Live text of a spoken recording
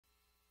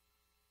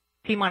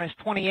T-minus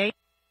 28,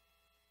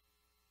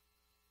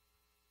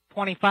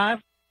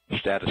 25.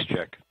 Status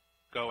check.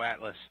 Go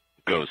Atlas.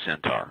 Go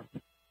Centaur.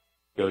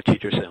 Go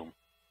TDRS-M.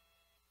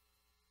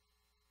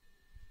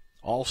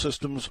 All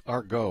systems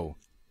are go.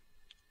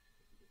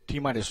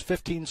 T-minus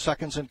 15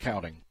 seconds and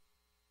counting.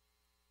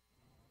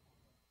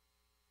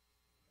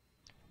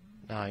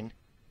 9,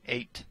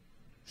 8,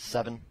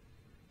 7,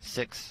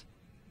 6,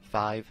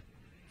 5,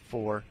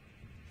 4,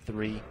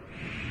 3,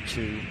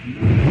 2, 1.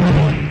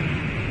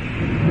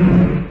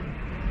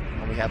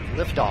 And we have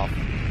liftoff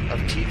of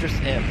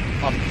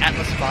TDRS-M on the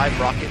Atlas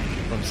V rocket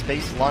from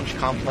Space Launch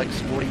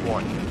Complex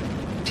 41.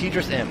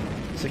 TDRS-M,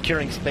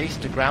 securing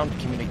space-to-ground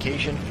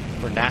communication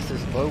for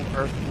NASA's low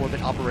Earth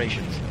orbit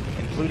operations,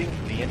 including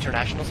the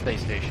International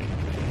Space Station.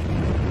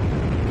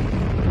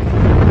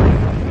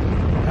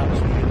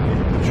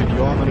 Engine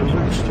yaw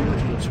maneuver is steered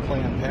to its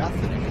planned path,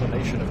 an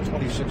inclination of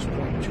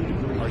 26.2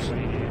 degrees.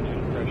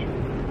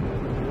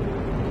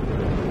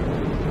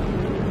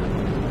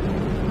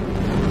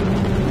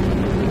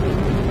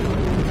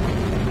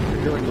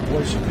 You're hearing the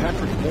voice of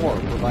Patrick Moore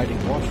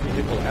providing launch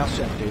vehicle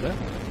ascent data.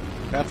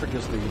 Patrick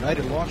is the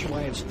United Launch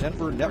Alliance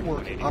Denver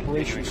Network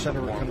Operations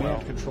Center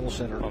Command Control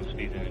Center. Pump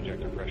speeds and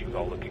injector pressures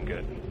all looking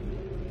good.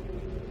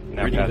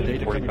 Now Reading the passing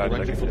data coming 45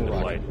 directly seconds from the into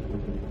rocket. flight.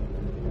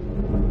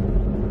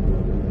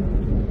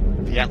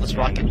 The Atlas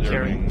rocket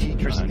carrying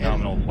TDRS-M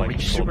nominal will flight reach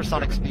control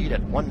supersonic disturbance. speed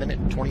at 1 minute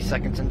and 20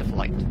 seconds into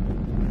flight.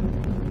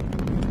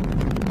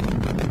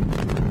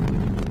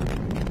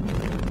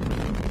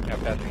 Now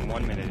passing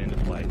 1 minute into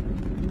flight.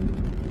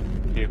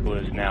 Vehicle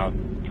is now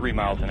 3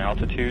 miles in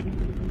altitude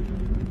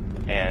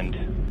and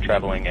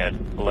traveling at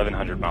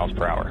 1,100 miles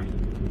per hour.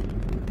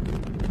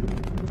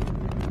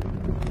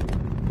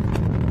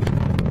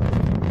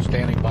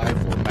 Standing by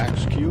for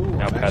max Q.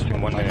 Now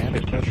passing 1 minute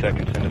 15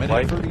 seconds into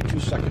flight. 32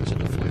 seconds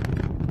into flight.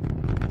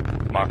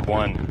 Mach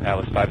 1,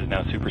 Atlas V is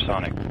now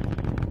supersonic.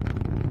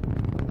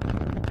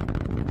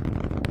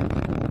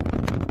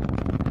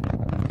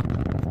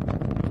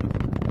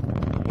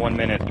 One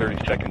minute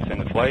 30 seconds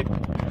into flight.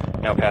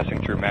 Now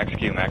passing through max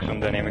Q, maximum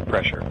dynamic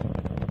pressure.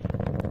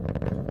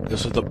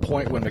 This is the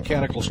point when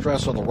mechanical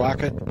stress on the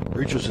rocket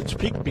reaches its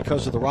peak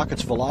because of the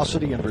rocket's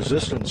velocity and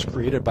resistance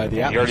created by the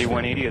The atmosphere.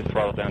 RD-180 is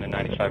throttled down to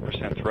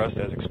 95% thrust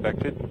as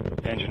expected.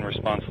 Engine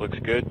response looks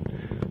good.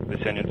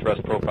 This engine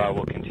thrust profile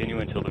will continue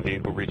until the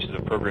vehicle reaches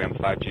a programmed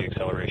 5G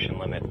acceleration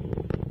limit.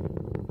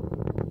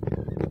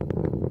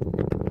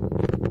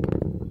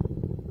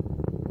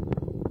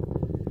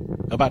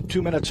 About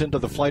 2 minutes into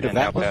the flight And of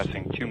now Atlas.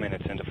 passing 2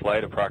 minutes into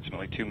flight,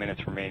 approximately 2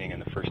 minutes remaining in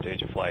the first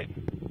stage of flight.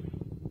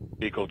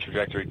 Vehicle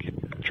trajectory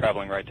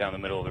traveling right down the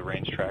middle of the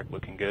range track,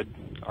 looking good.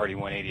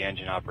 RD-180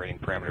 engine operating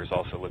parameters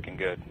also looking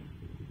good.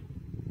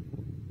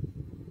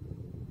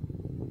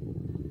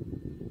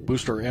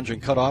 Booster engine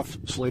cutoff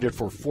slated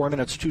for 4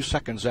 minutes 2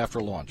 seconds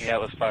after launch. The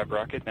Atlas V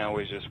rocket now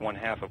weighs just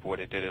 1/2 of what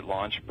it did at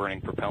launch, burning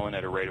propellant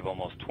at a rate of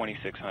almost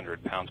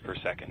 2,600 pounds per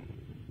second.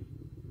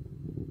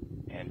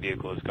 And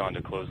vehicle has gone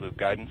to closed loop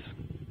guidance.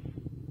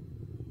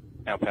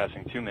 Now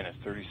passing 2 minutes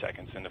 30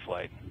 seconds into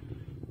flight.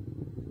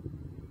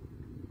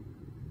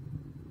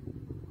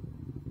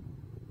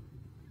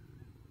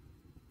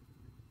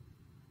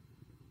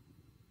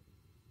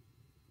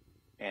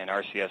 And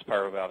RCS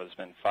pyro valve has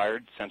been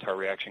fired. Centaur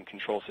reaction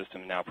control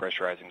system now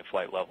pressurizing the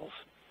flight levels.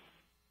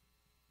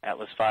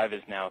 Atlas V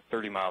is now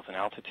 30 miles in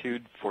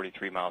altitude,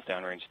 43 miles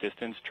downrange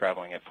distance,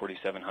 traveling at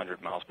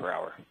 4,700 miles per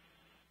hour.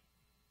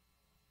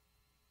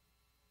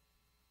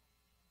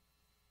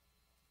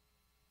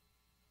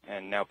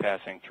 And now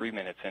passing 3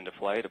 minutes into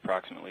flight,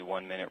 approximately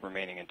 1 minute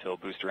remaining until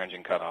booster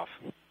engine cutoff.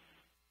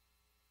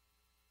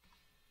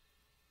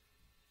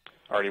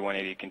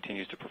 RD-180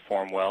 continues to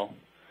perform well.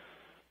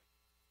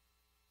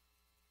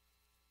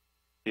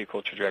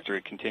 Vehicle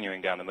trajectory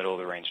continuing down the middle of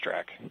the range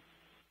track.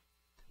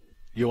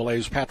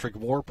 ULA's Patrick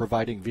Moore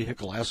providing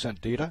vehicle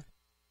ascent data.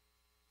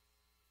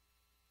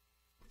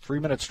 3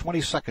 minutes 20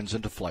 seconds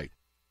into flight.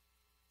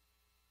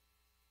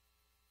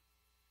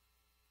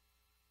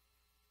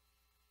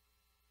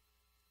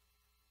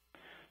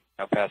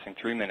 Now passing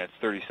 3 minutes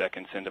 30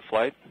 seconds into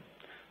flight.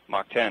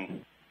 Mach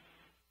 10.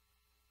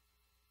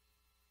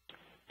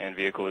 And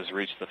vehicle has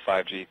reached the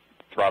 5G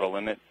throttle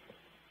limit.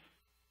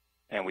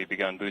 And we've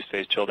begun boost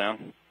phase chill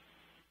down.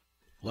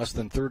 Less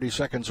than 30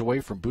 seconds away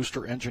from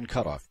booster engine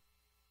cutoff.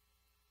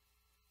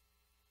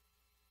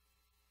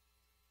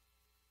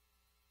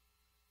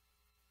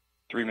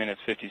 Three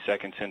minutes 50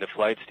 seconds into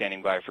flight,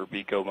 standing by for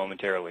BECO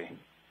momentarily.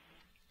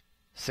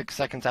 6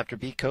 seconds after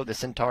BECO, the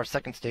Centaur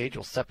second stage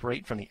will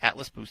separate from the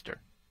Atlas booster.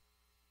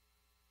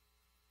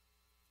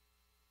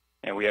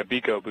 And we have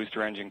BECO,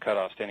 booster engine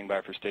cutoff, standing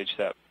by for stage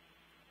SEP.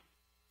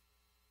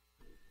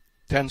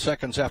 10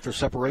 seconds after And we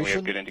separation.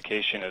 have good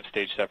indication of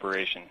stage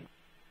separation.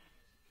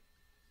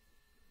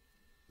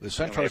 The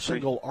Centaur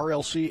single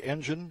RLC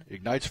engine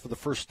ignites for the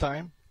first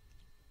time.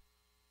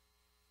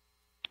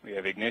 We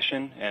have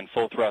ignition and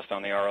full thrust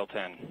on the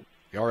RL-10.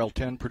 The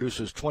RL-10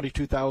 produces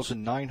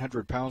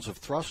 22,900 pounds of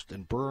thrust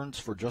and burns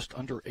for just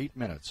under 8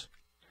 minutes.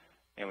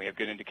 And we have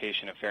good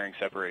indication of fairing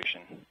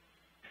separation.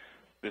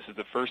 This is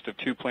the first of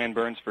 2 planned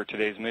burns for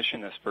today's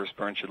mission. This first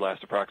burn should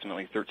last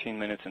approximately 13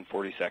 minutes and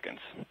 40 seconds.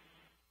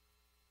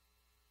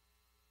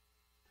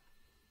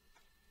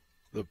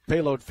 The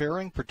payload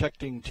fairing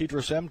protecting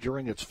TDRS-M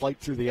during its flight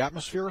through the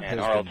atmosphere And has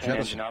been RL-10 jettisoned.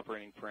 engine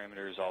operating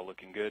parameters all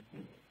looking good.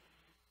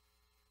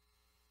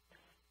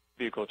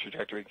 Vehicle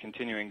trajectory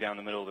continuing down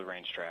the middle of the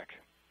range track.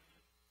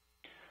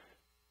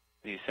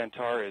 The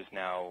Centaur is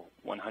now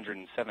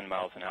 107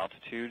 miles in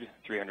altitude,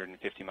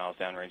 350 miles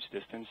downrange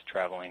distance,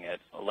 traveling at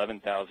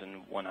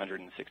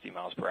 11,160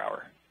 miles per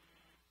hour.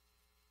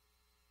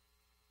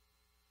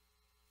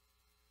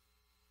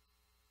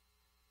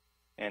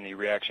 And the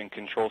reaction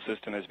control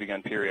system has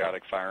begun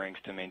periodic firings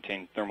to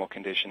maintain thermal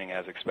conditioning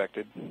as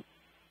expected.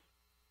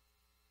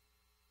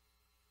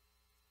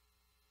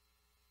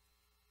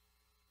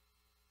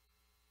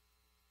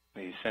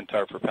 The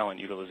Centaur propellant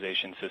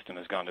utilization system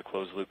has gone to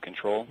closed-loop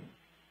control.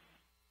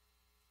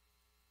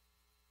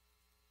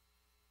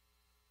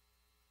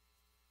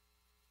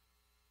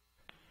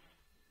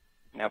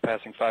 Now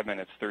passing 5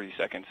 minutes, 30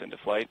 seconds into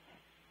flight.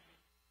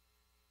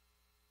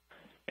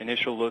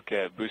 Initial look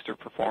at booster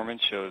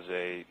performance shows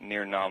a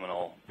near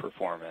nominal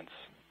performance.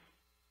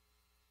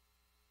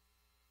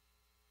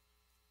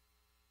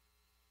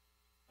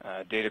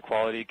 Data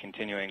quality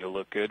continuing to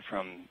look good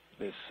from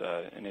this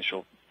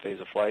initial phase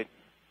of flight.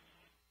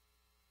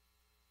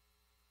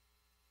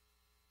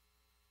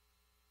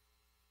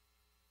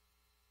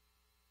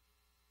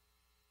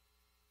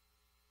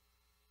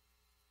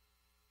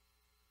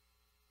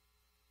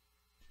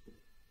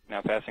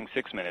 Now passing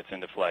 6 minutes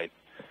into flight.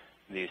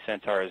 The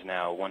Centaur is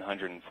now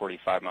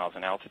 145 miles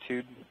in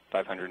altitude,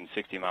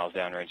 560 miles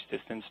downrange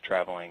distance,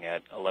 traveling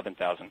at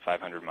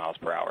 11,500 miles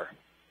per hour.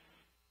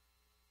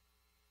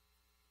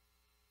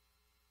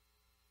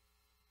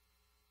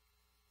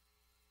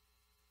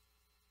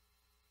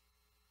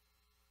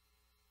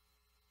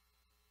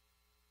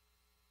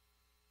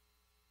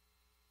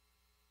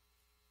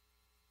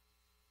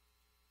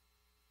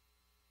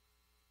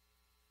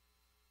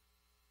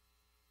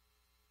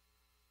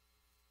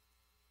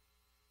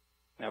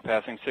 Now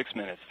passing 6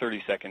 minutes,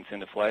 30 seconds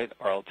into flight,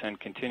 RL-10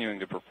 continuing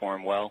to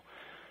perform well.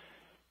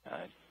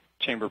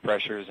 Chamber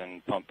pressures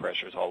and pump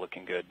pressures all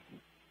looking good.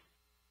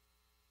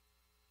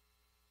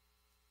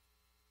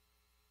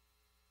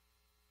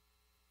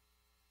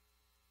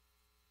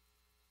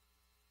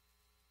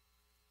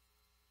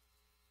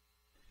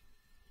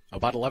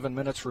 About 11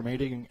 minutes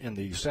remaining in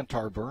the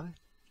Centaur burn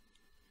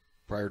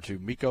prior to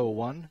MECO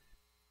 1.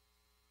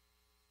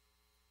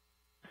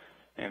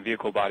 And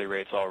vehicle body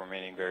rates all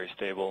remaining very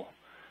stable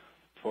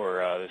for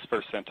this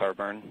first Centaur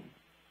burn.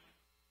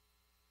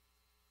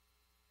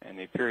 And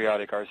the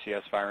periodic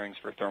RCS firings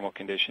for thermal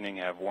conditioning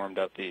have warmed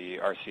up the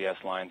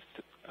RCS lines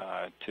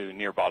to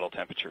near bottle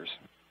temperatures.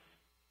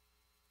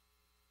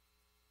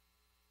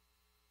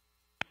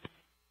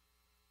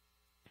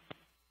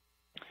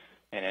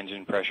 And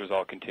engine pressures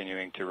all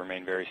continuing to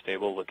remain very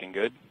stable, looking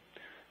good.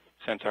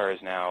 Centaur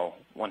is now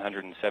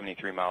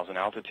 173 miles in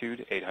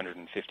altitude,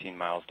 815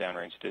 miles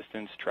downrange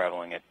distance,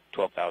 traveling at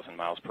 12,000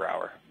 miles per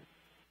hour.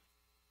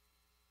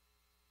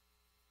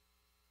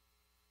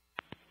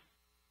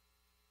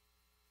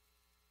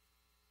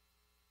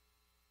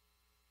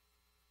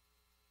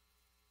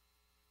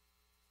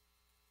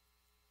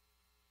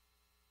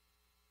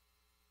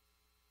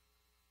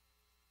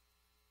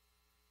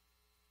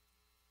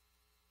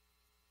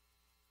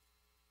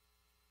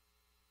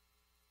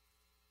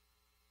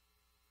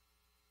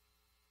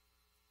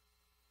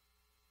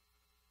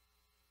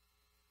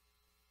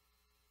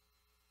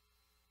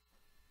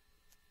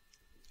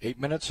 Eight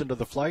minutes into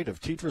the flight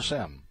of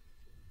TDRS-M.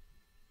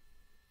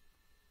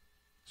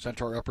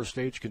 Centaur upper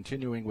stage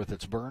continuing with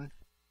its burn.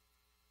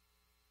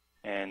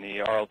 And the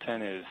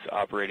RL-10 is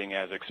operating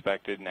as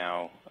expected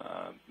now,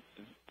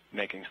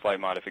 making slight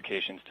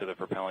modifications to the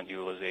propellant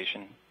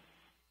utilization.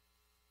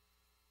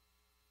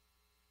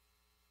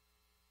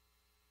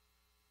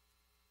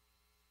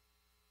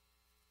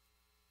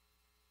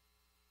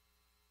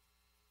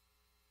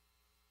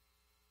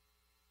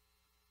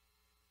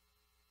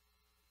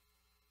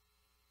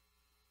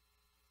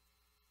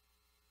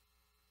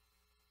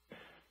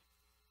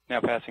 Now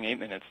passing 8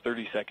 minutes,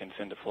 30 seconds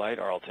into flight,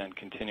 RL-10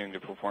 continuing to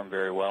perform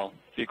very well.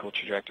 Vehicle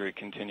trajectory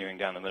continuing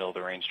down the middle of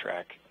the range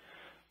track.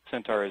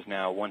 Centaur is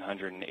now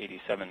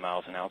 187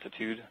 miles in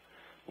altitude,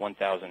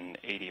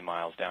 1,080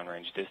 miles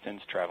downrange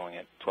distance, traveling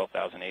at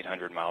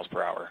 12,800 miles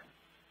per hour.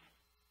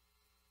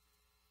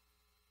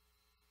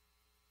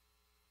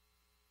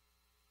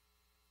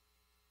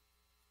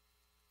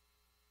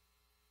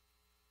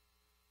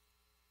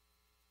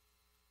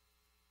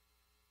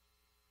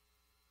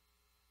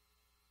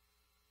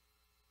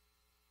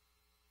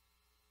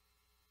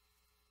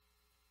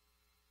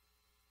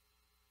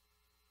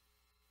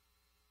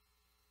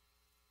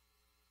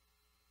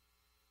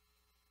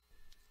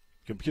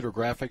 Computer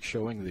graphics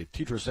showing the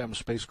TDRS-M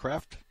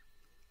spacecraft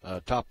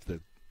atop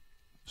the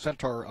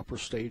Centaur upper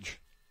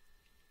stage.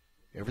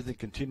 Everything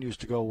continues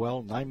to go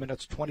well. 9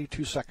 minutes,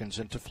 22 seconds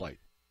into flight.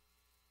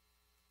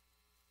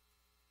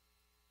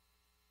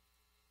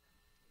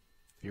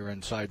 Here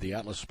inside the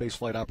Atlas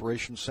Spaceflight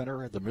Operations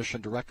Center, the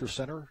Mission Director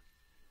Center,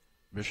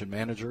 mission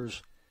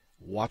managers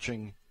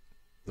watching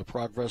the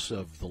progress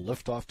of the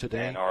liftoff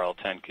today. And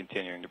RL-10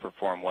 continuing to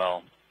perform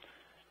well.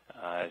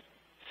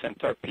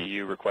 Centaur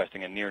PU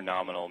requesting a near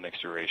nominal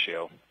mixture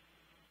ratio.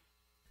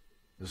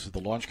 This is the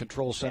Launch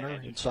Control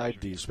Center inside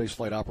the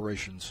Spaceflight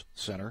Operations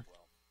Center.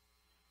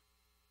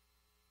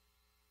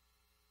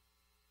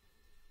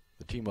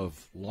 The team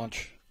of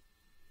launch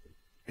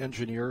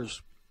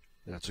engineers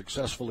that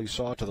successfully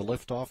saw to the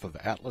liftoff of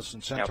Atlas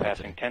and Centaur. Now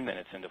passing 10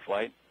 minutes into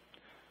flight.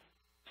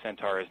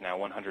 Centaur is now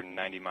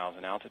 190 miles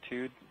in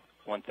altitude,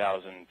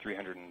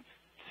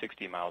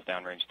 1,360 miles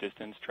downrange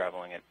distance,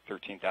 traveling at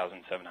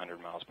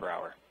 13,700 miles per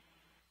hour.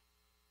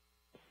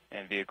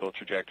 And vehicle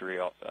trajectory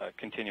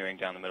continuing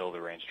down the middle of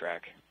the range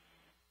track.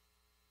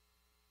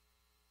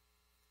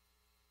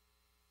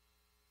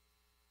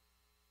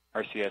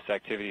 RCS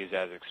activity is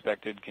as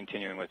expected,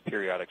 continuing with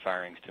periodic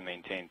firings to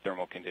maintain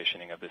thermal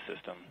conditioning of the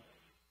system.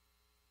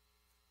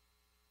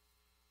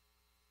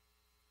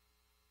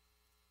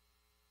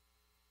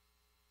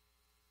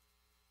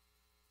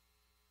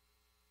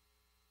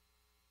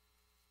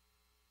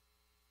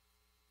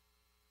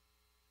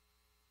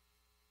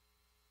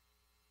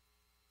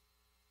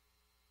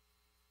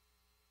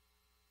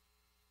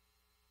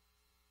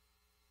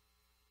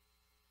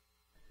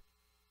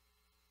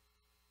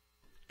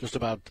 Just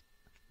about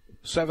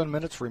 7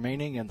 minutes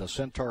remaining in the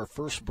Centaur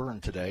first burn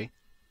today,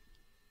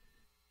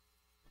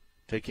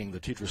 taking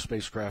the TDRS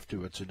spacecraft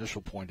to its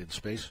initial point in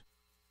space.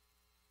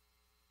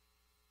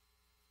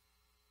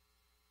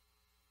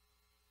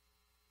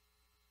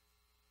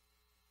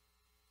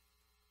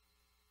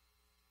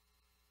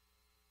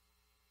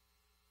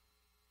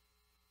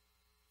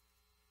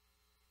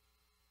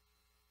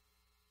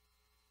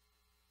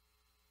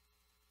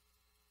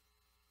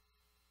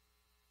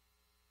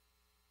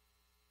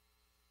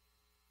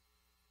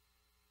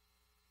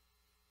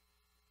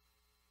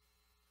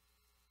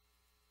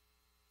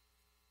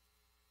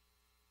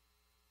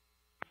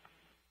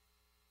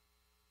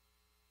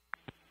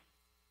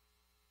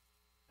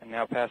 And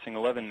now passing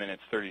 11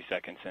 minutes, 30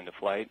 seconds into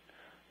flight,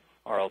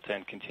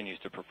 RL-10 continues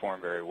to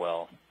perform very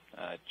well.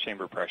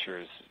 Chamber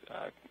pressures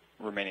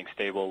remaining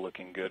stable,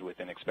 looking good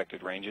within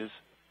expected ranges.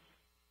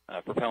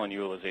 Propellant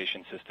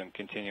utilization system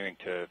continuing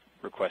to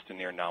request a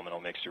near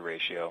nominal mixture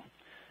ratio,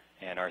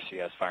 and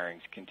RCS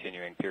firings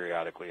continuing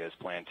periodically as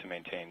planned to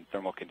maintain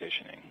thermal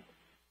conditioning.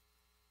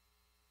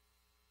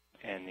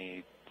 And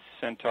the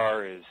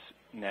Centaur is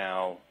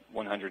now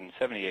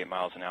 178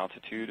 miles in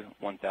altitude,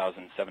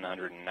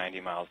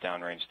 1,790 miles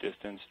downrange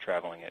distance,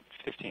 traveling at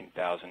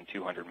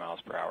 15,200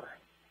 miles per hour.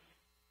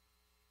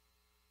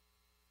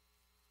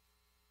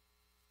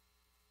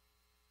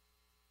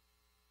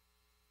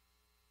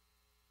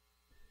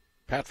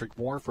 Patrick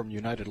Moore from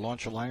United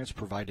Launch Alliance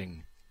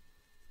providing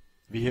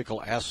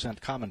vehicle ascent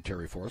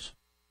commentary for us.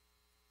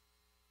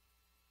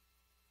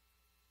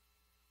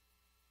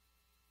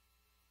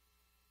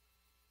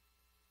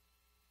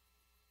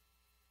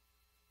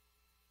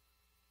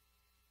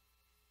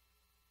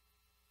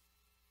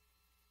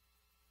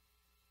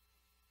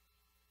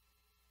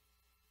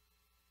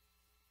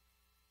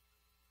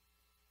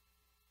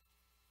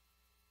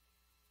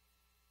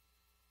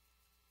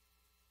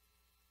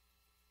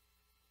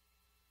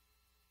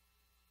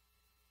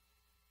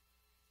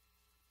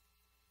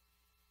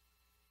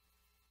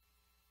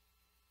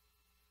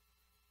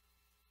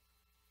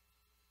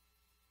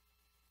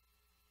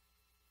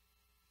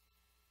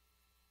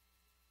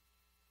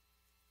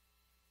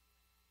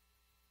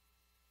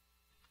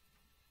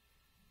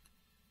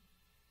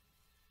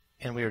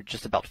 And we are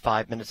just about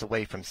 5 minutes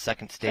away from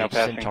second stage now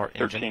passing Centaur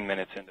 13 engine.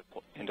 minutes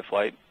into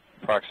flight,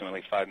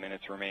 approximately 5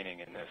 minutes remaining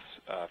in this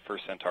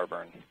first Centaur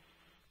burn.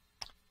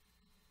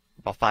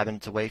 About 5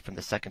 minutes away from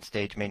the second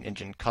stage main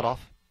engine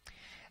cutoff.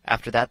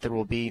 After that, there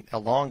will be a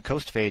long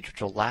coast phase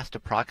which will last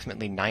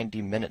approximately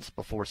 90 minutes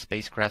before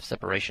spacecraft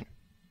separation.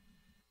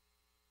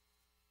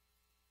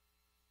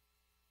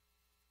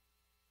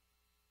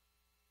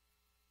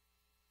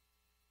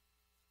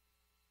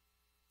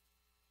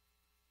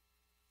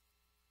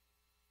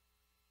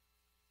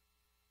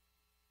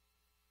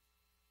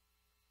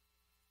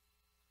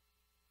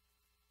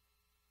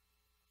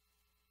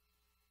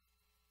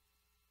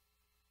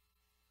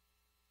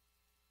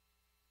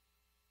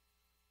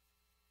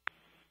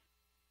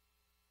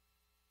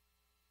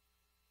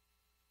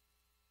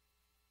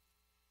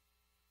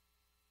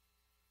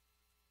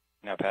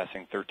 Now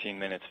passing 13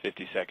 minutes,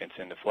 50 seconds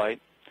into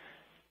flight.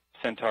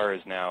 Centaur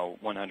is now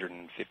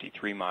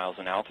 153 miles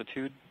in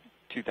altitude,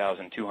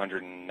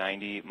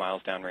 2,290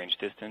 miles downrange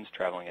distance,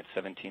 traveling at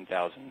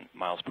 17,000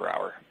 miles per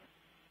hour.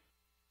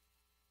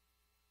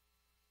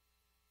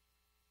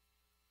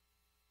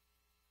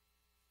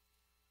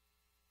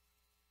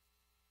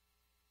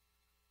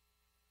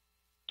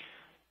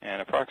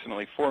 And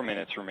approximately 4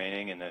 minutes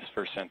remaining in this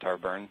first Centaur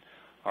burn.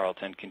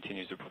 RL-10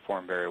 continues to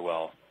perform very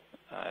well.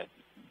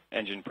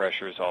 Engine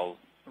pressures all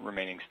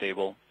remaining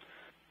stable.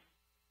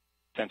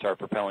 Centaur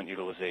propellant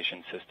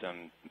utilization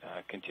system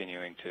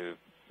continuing to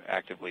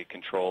actively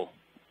control.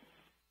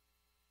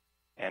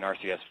 and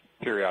RCS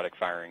periodic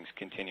firings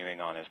continuing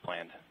on as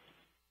planned.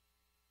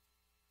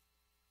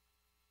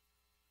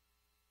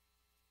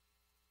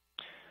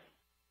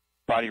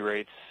 Body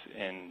rates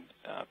in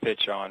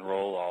pitch, on,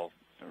 roll all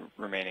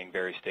remaining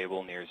very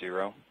stable near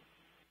zero.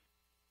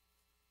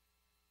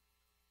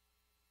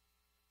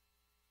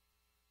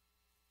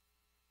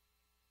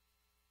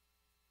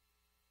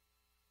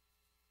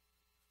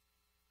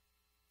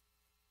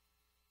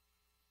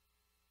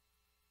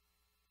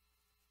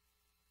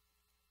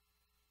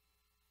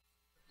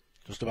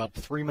 Just about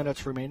 3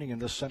 minutes remaining in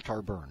this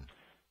Centaur burn.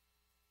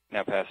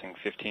 Now passing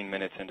 15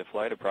 minutes into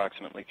flight,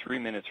 approximately 3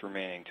 minutes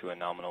remaining to a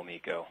nominal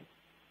MECO.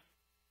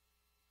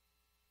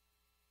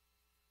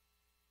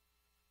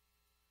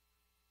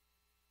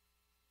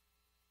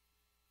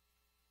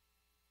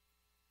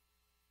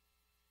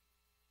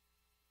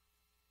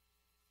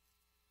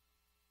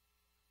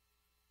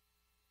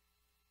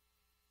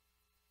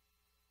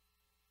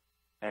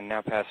 And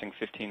now passing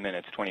 15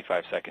 minutes,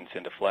 25 seconds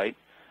into flight.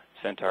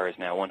 Centaur is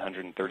now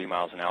 130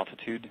 miles in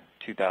altitude,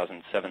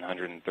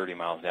 2,730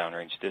 miles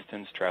downrange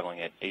distance,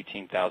 traveling at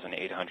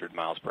 18,800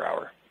 miles per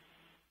hour.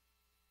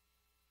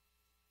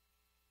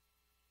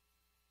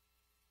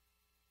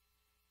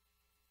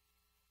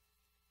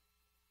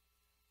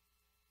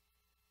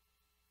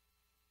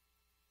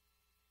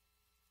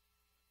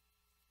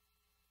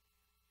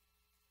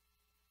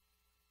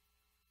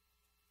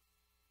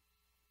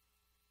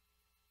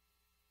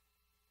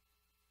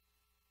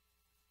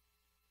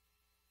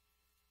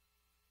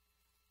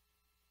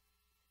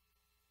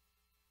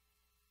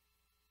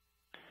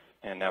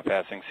 And now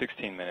passing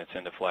 16 minutes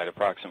into flight,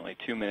 approximately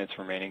 2 minutes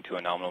remaining to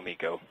a nominal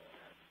MECO.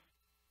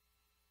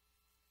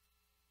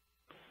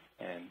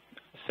 And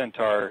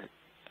Centaur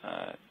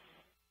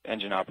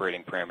engine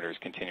operating parameters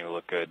continue to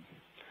look good.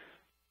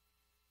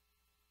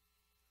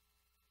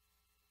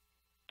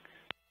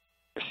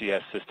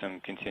 RCS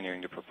system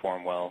continuing to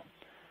perform well.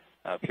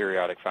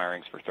 Periodic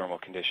firings for thermal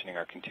conditioning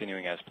are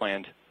continuing as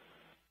planned.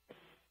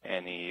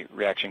 And the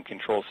reaction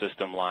control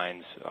system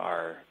lines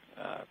are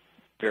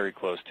very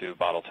close to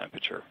bottle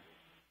temperature,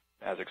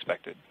 as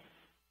expected.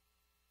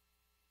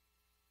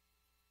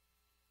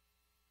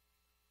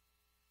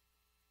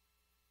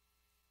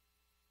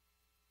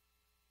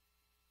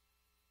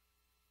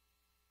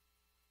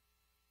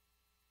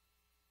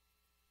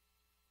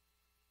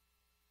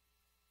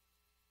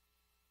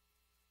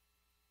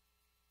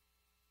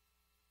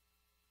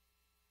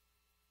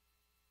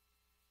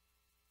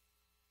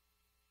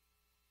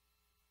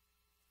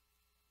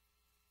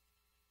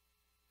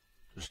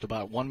 Just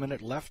about 1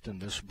 minute left in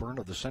this burn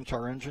of the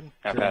Centaur engine.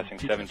 Now passing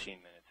 17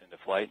 minutes into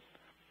flight.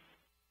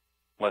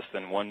 Less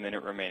than 1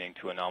 minute remaining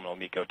to a nominal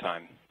MECO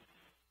time.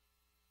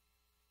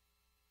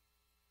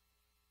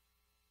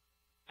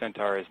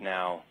 Centaur is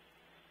now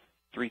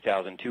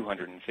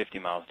 3,250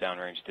 miles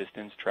downrange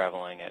distance,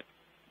 traveling at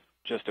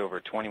just over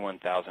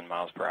 21,000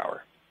 miles per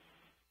hour.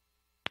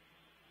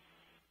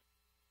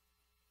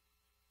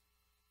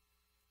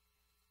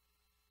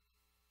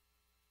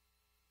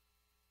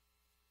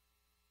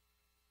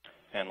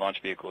 And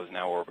launch vehicle is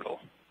now orbital.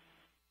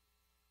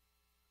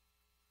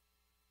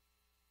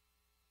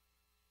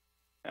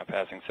 Now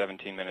passing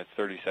 17 minutes,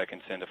 30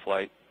 seconds into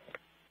flight.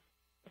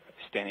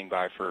 Standing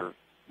by for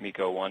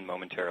MECO 1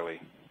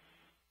 momentarily.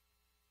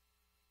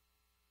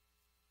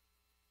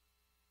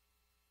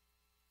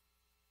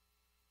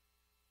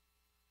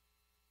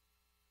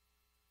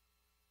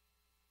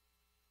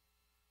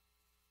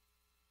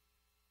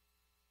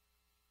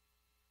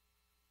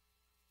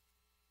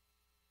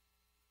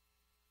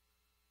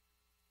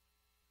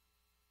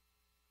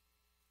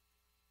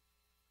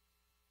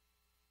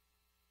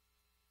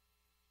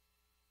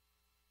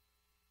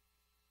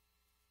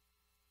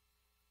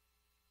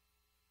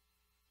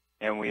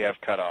 And we have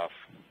cut off.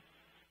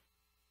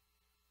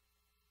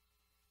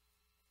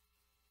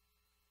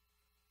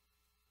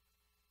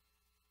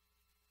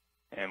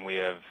 And we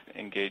have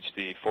engaged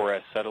the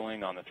 4S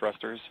settling on the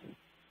thrusters.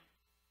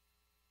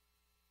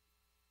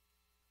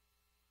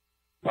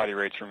 Body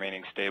rates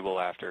remaining stable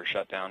after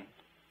shutdown.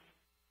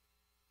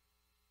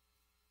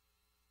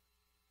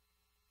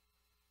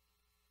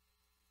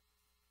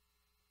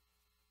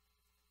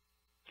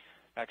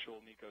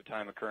 Actual MECO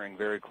time occurring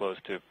very close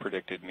to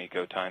predicted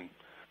MECO time,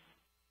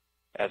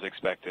 as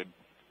expected.